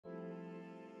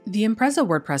The Impreza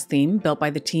WordPress theme, built by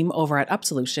the team over at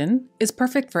Upsolution, is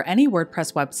perfect for any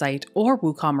WordPress website or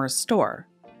WooCommerce store.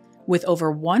 With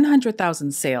over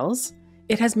 100,000 sales,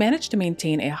 it has managed to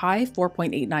maintain a high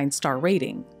 4.89 star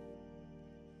rating.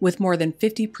 With more than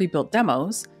 50 pre-built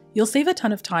demos, you'll save a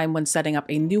ton of time when setting up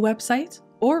a new website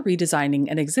or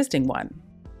redesigning an existing one.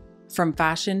 From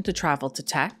fashion to travel to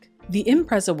tech, the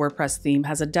Impreza WordPress theme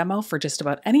has a demo for just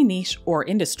about any niche or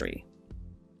industry.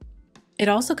 It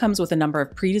also comes with a number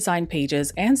of pre-designed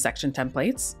pages and section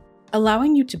templates,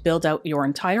 allowing you to build out your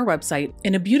entire website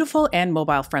in a beautiful and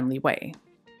mobile-friendly way.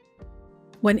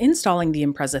 When installing the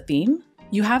Impreza theme,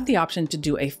 you have the option to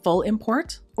do a full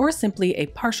import or simply a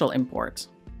partial import.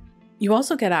 You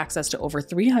also get access to over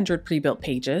 300 pre-built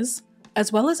pages,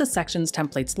 as well as a sections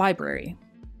templates library.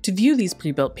 To view these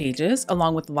pre-built pages,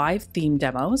 along with live theme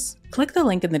demos, click the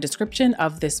link in the description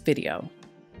of this video.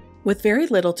 With very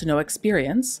little to no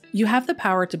experience, you have the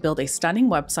power to build a stunning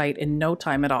website in no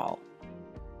time at all.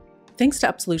 Thanks to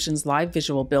Upsolution's live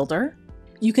visual builder,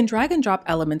 you can drag and drop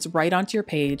elements right onto your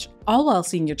page, all while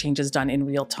seeing your changes done in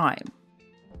real time.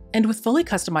 And with fully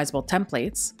customizable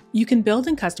templates, you can build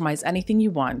and customize anything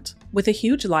you want with a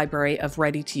huge library of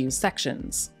ready-to-use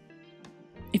sections.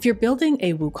 If you're building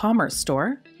a WooCommerce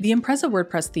store, the Impreza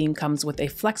WordPress theme comes with a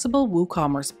flexible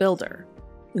WooCommerce builder.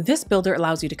 This builder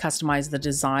allows you to customize the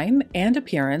design and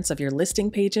appearance of your listing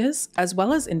pages, as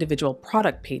well as individual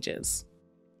product pages.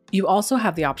 You also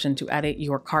have the option to edit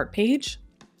your cart page,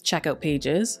 checkout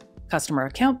pages, customer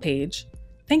account page,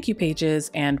 thank you pages,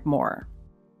 and more.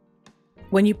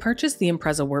 When you purchase the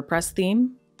Impreza WordPress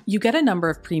theme, you get a number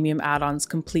of premium add-ons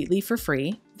completely for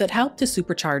free that help to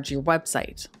supercharge your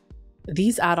website.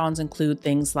 These add-ons include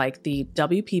things like the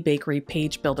WP Bakery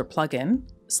Page Builder plugin,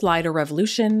 Slider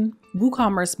Revolution,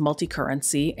 WooCommerce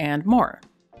Multi-Currency, and more.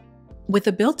 With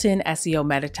a built-in SEO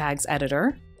meta tags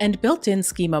editor and built-in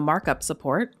schema markup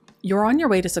support, you're on your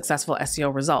way to successful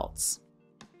SEO results.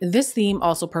 This theme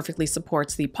also perfectly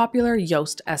supports the popular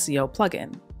Yoast SEO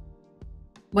plugin.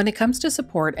 When it comes to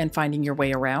support and finding your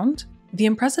way around, the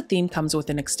Impreza theme comes with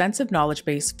an extensive knowledge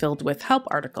base filled with help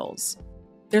articles.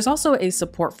 There's also a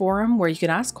support forum where you can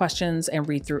ask questions and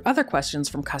read through other questions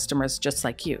from customers just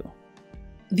like you.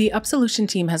 The Upsolution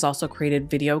team has also created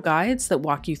video guides that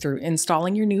walk you through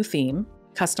installing your new theme,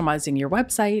 customizing your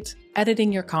website,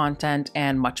 editing your content,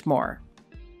 and much more.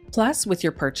 Plus, with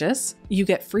your purchase, you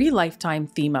get free lifetime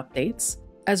theme updates,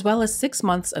 as well as 6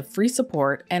 months of free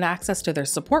support and access to their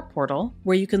support portal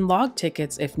where you can log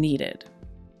tickets if needed.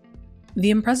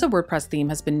 The Impreza WordPress theme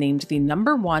has been named the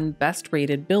 #1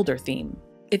 best-rated builder theme.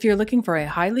 If you're looking for a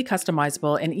highly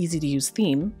customizable and easy-to-use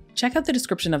theme, check out the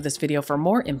description of this video for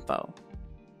more info.